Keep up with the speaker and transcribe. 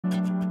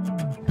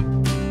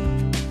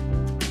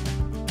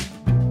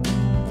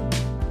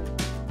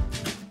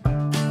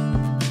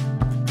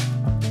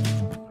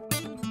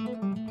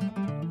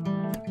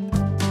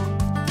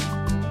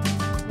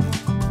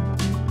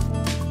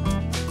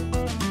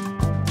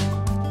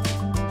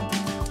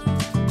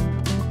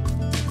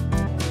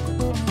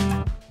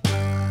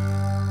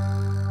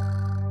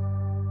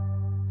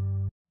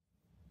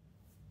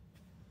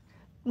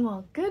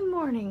Well, good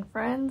morning,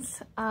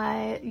 friends.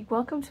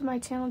 Welcome to my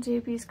channel,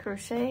 JB's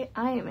Crochet.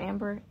 I am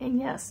Amber, and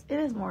yes, it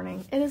is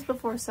morning. It is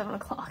before 7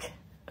 o'clock,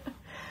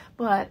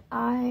 but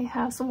I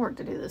have some work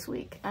to do this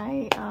week.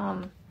 I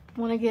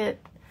want to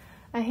get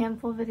a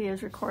handful of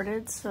videos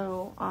recorded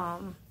so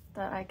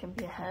that I can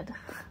be ahead.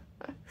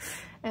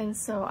 And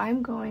so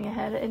I'm going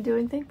ahead and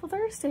doing Thankful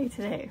Thursday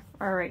today,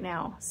 or right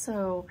now.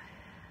 So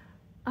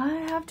I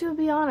have to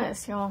be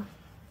honest, y'all.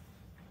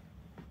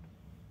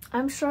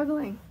 I'm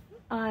struggling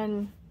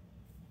on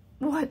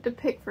what to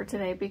pick for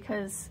today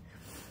because,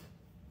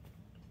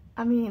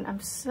 I mean, I'm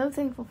so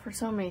thankful for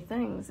so many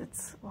things.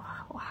 It's, well,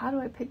 how do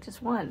I pick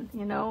just one,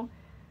 you know?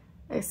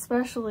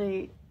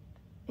 Especially,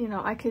 you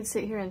know, I could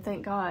sit here and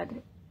thank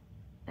God,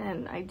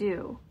 and I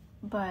do,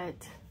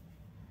 but,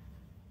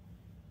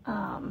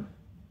 I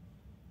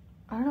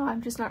don't know,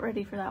 I'm just not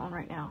ready for that one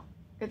right now.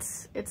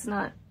 It's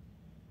not,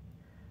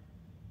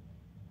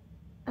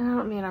 I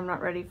don't mean I'm not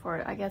ready for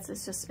it. I guess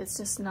it's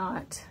just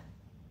not,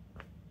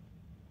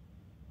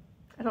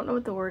 I don't know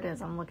what the word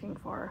is I'm looking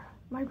for.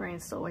 My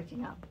brain's still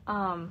waking up.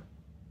 Oh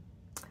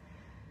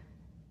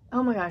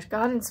my gosh,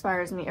 God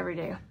inspires me every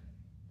day.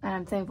 And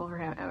I'm thankful for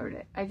him every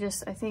day. I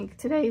think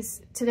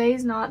today's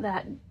not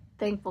that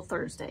Thankful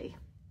Thursday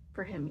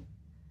for him.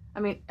 I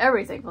mean,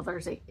 every Thankful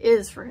Thursday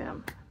is for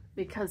him.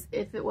 Because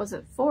if it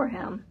wasn't for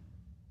him,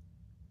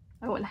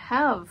 I wouldn't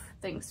have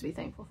things to be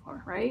thankful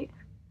for, right?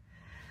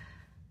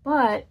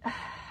 But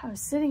I was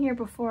sitting here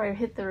before I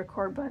hit the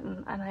record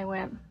button and I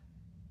went,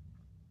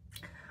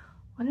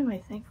 what am I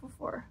thankful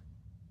for?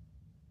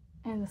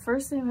 And the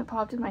first thing that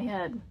popped in my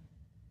head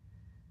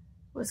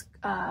was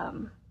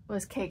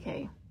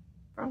KK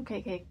from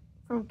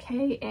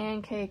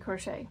K&K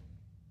Crochet.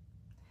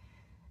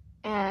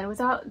 And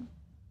without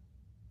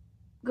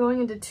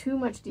going into too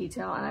much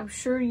detail, and I'm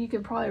sure you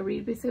can probably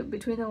read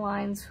between the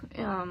lines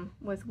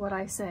with what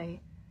I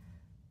say,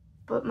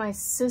 but my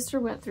sister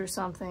went through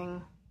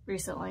something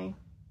recently,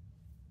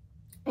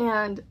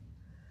 and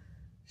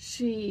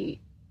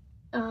she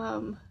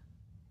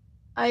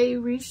I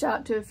reached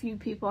out to a few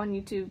people on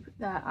YouTube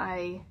that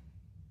I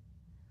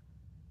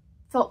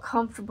felt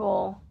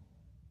comfortable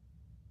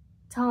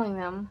telling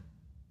them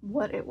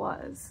what it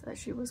was that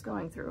she was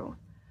going through.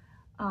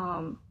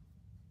 And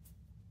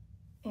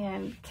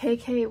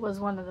KK was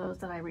one of those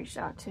that I reached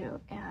out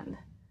to, and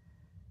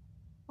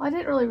well, I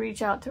didn't really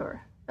reach out to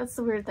her. That's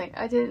the weird thing.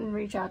 I didn't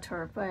reach out to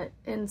her, but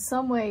in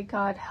some way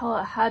God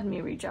had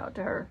me reach out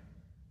to her.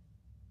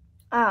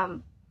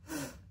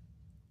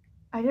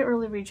 I didn't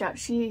really reach out.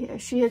 She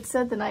had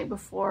said the night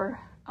before,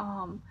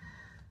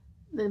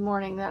 the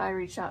morning that I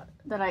reached out,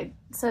 that I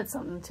said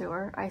something to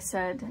her. I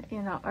said,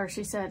 you know, or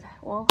she said,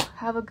 well,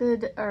 have a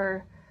good,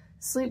 or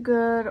sleep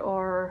good,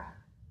 or,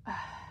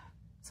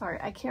 sorry,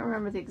 I can't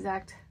remember the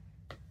exact,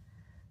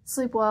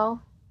 sleep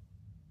well,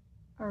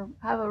 or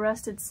have a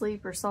rested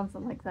sleep, or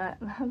something like that.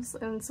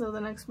 And so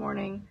the next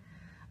morning,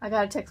 I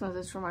got a text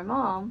message from my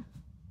mom,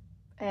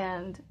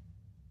 and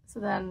so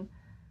then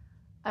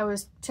I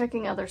was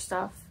checking other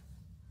stuff.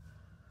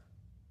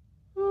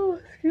 Oh,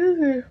 excuse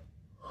me.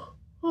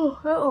 Oh,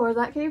 I don't know where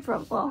that came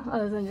from. Well,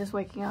 other than just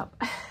waking up.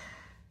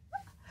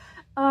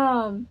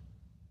 I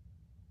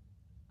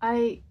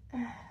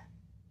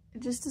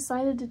just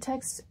decided to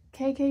text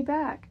KK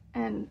back,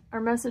 or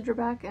message her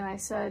back, and I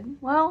said,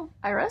 well,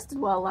 I rested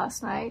well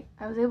last night.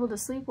 I was able to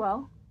sleep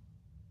well.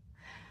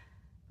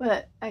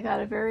 But I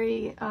got a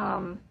very,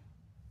 I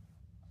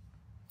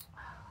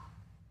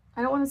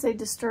don't want to say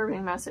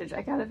disturbing message.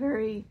 I got a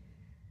very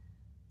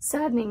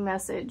saddening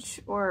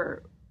message,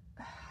 or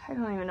I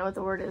don't even know what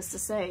the word is to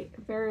say.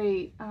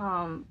 Very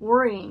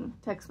worrying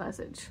text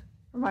message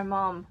from my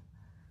mom.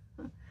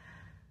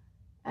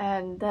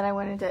 And then I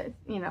went into,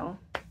 you know,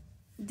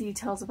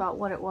 details about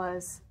what it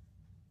was.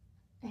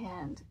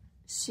 And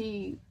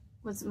she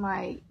was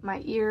my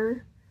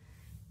ear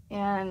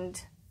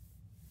and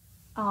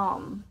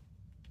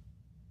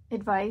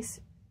advice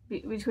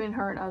between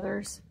her and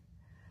others.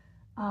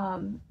 I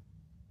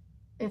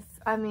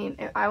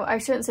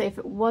shouldn't say if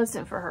it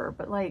wasn't for her,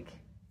 but like,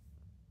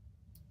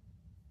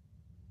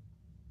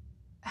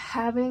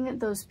 having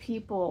those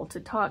people to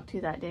talk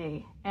to that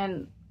day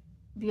and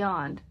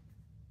beyond,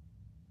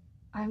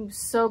 I'm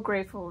so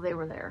grateful they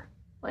were there.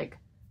 Like,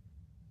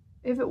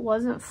 if it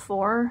wasn't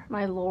for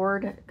my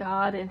Lord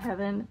God in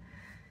heaven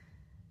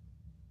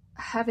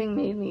having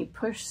made me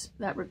push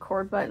that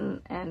record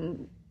button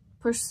and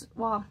push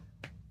my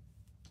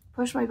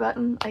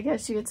button, I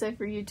guess you could say,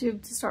 for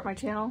YouTube to start my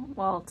channel,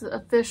 well, to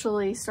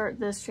officially start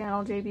this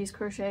channel, JB's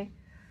Crochet.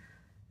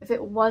 If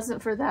it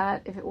wasn't for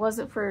that, if it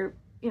wasn't for,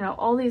 you know,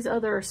 all these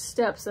other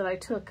steps that I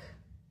took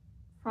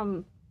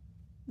from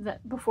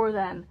that before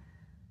then,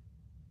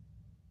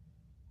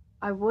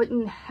 I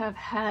wouldn't have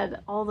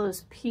had all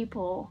those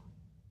people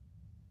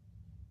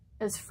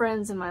as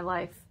friends in my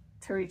life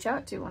to reach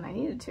out to when I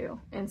needed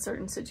to in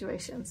certain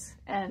situations.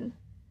 And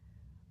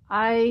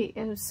I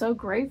am so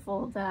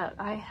grateful that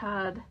I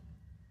had,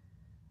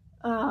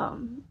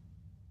 and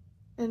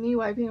me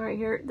wiping right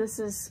here, this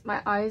is,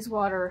 my eyes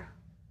water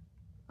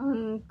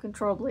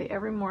uncontrollably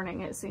every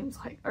morning, it seems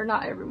like. Or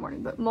not every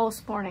morning, but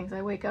most mornings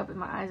I wake up and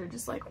my eyes are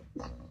just like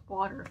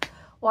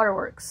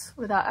waterworks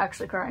without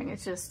actually crying.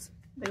 It's just,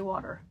 they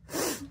water.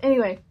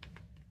 Anyway,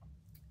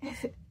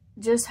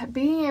 just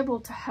being able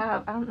to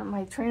have, I don't know,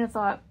 my train of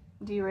thought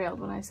derailed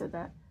when I said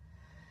that.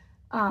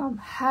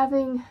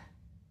 Having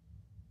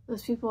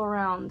those people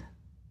around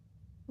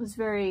was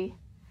very,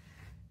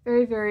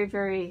 very, very,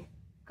 very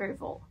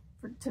grateful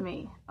to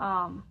me.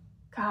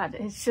 God,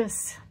 it's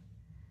just,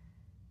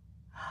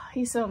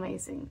 he's so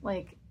amazing.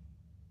 Like,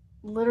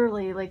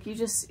 literally, like,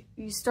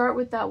 you start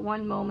with that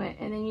one moment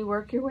and then you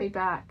work your way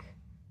back.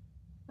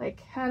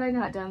 Like, had I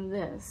not done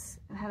this,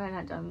 and had I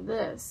not done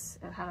this,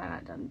 and had I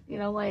not done, you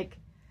know, like,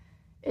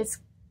 it's,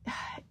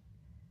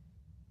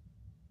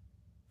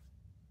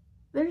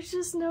 there's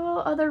just no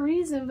other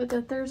reason but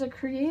that there's a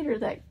creator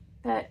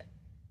that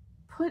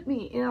put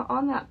me, you know,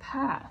 on that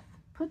path,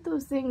 put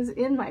those things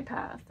in my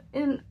path,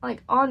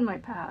 on my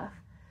path,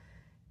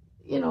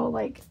 you know,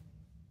 like,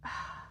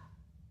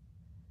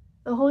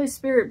 the Holy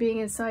Spirit being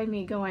inside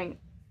me going,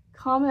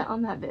 comment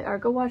on that video, or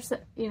go watch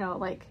that, you know,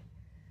 like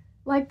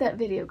that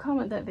video,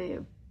 comment that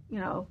video, you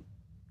know,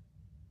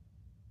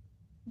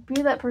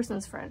 be that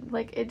person's friend.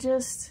 Like, it's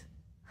just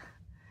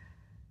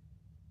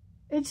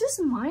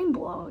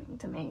mind-blowing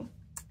to me.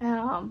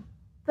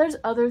 There's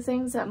other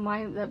things that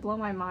blow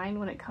my mind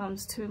when it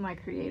comes to my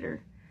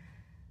creator.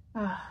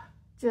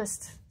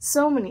 Just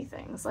so many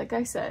things. Like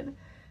I said,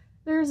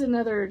 there's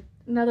another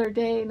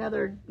day,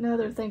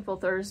 another Thankful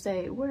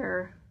Thursday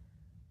where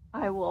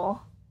I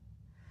will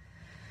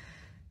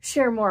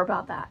share more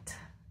about that.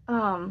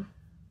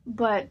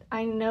 But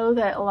I know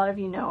that a lot of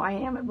you know I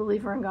am a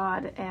believer in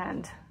God,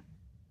 and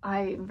I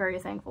am very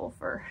thankful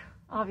for,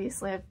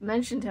 obviously, I've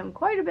mentioned him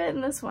quite a bit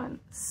in this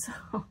one. So,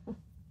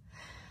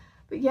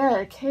 but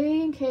yeah,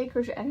 K and K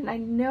Crochet, and I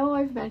know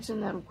I've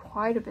mentioned them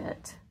quite a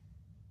bit,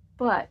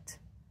 but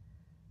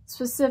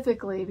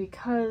specifically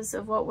because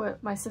of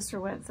what my sister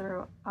went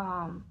through,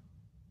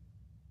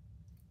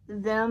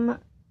 them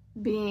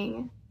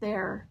being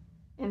there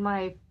in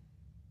my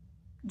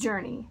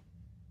journey,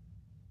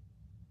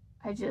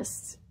 I'm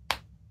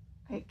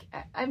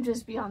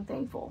just beyond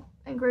thankful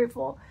and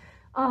grateful.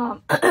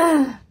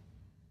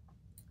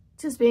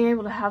 Just being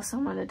able to have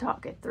someone to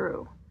talk it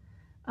through.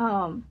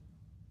 I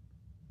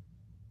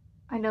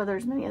know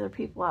there's many other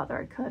people out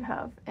there I could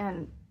have,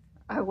 and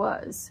I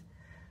was,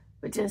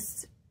 but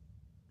just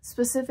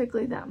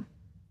specifically them.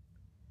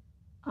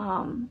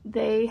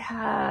 They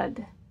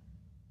had,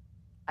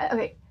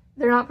 okay,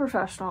 they're not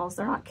professionals,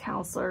 they're not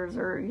counselors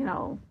or, you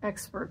know,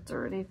 experts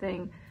or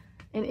anything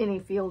in any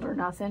field or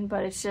nothing,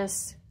 but it's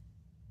just,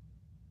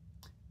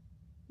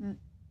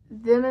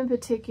 them in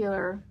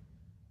particular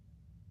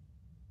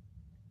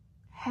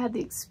had the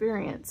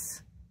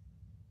experience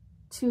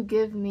to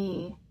give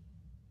me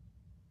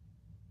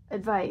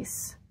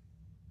advice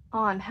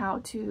on how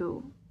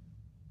to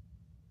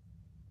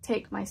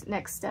take my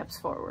next steps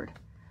forward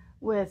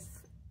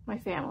with my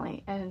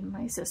family and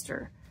my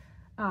sister.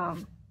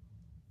 And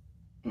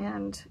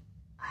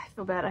I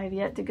feel bad I have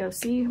yet to go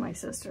see my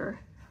sister.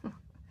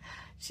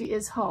 She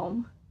is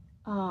home.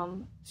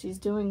 She's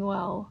doing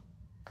well,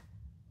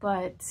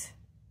 but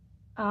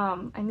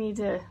I need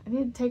to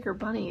take her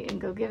bunny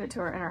and go give it to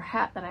her, and her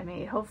hat that I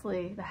made.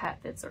 Hopefully the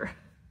hat fits her.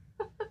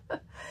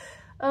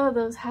 Oh,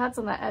 those hats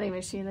on that Etsy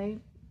machine, I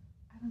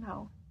don't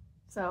know.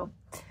 So,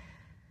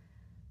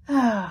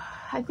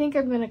 I think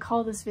I'm going to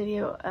call this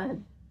video a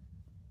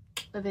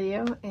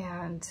video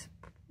and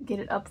get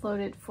it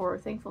uploaded for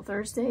Thankful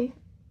Thursday,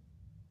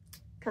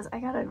 because I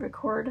got to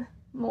record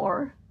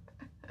more,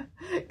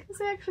 because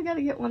I actually got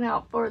to get one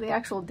out for the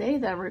actual day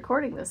that I'm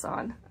recording this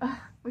on,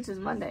 which is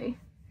Monday.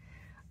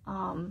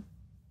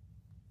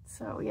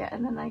 So yeah,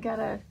 and then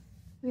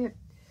we have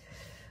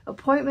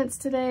appointments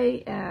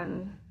today,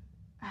 and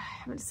I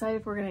haven't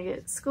decided if we're going to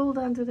get school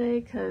done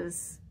today,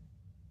 because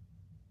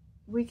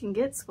we can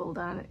get school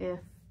done if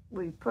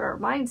we put our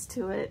minds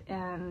to it,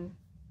 and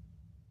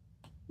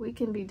we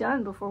can be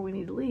done before we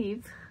need to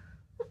leave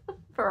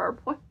for our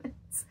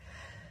appointments.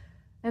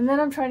 And then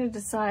I'm trying to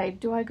decide,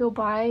 do I go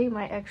buy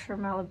my extra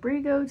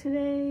Malabrigo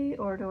today,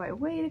 or do I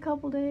wait a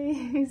couple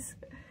days?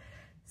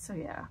 So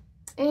yeah.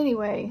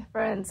 Anyway,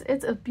 friends,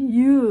 it's a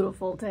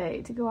beautiful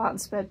day to go out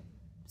and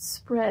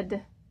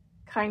spread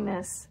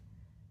kindness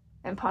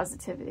and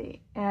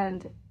positivity,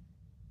 and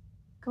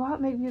go out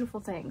and make beautiful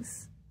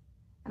things.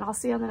 And I'll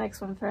see you on the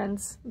next one,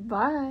 friends.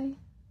 Bye.